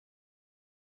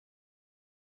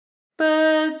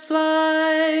Birds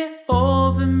fly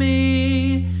over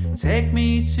me, take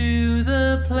me to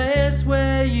the place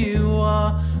where you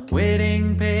are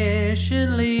waiting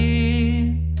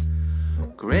patiently.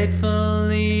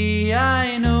 Gratefully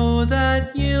I know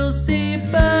that you'll see.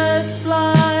 Birds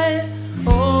fly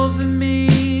over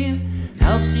me,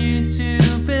 helps you to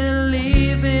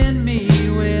believe in me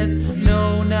with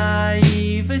no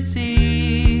naivety.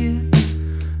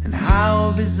 And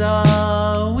how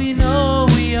bizarre we know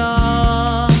we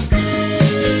are.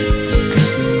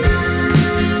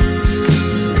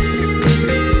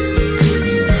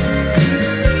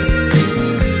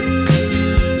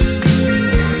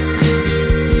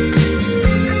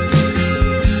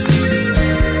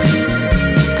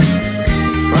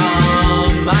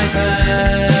 From my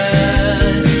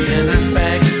perch, an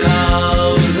aspect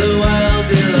of the world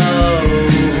below,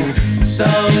 so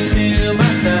to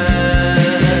my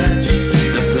search,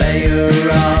 the player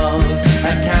of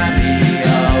a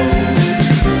cameo.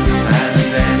 And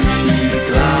then she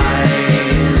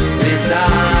glides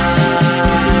beside,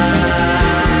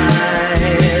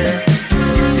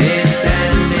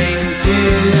 descending to